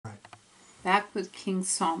Back with King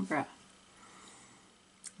Sombra.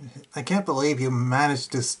 I can't believe you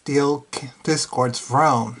managed to steal Discord's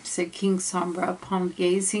throne, said King Sombra upon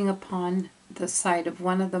gazing upon the sight of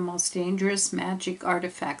one of the most dangerous magic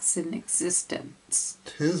artifacts in existence.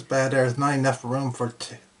 Too bad there's not enough room for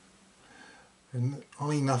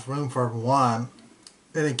only enough room for one.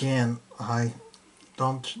 Then again, I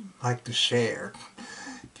don't like to share.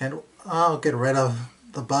 I'll get rid of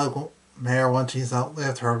the bugmare once she's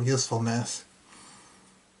outlived her usefulness.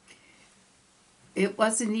 It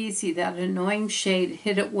wasn't easy. That annoying shade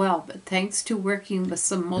hit it well, but thanks to working with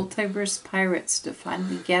some multiverse pirates to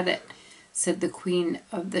finally get it, said the Queen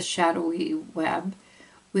of the Shadowy Web.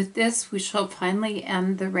 With this, we shall finally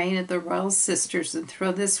end the reign of the Royal Sisters and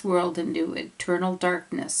throw this world into eternal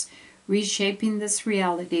darkness. Reshaping this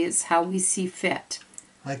reality is how we see fit.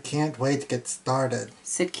 I can't wait to get started,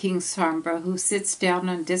 said King Sombra, who sits down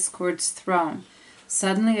on Discord's throne.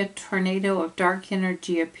 Suddenly a tornado of dark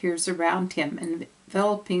energy appears around him,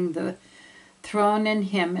 enveloping the throne and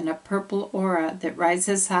him in a purple aura that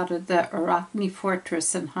rises out of the Arachne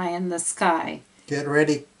fortress and high in the sky. Get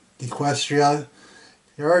ready, Equestria.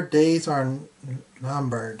 Your days are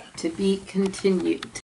numbered. To be continued.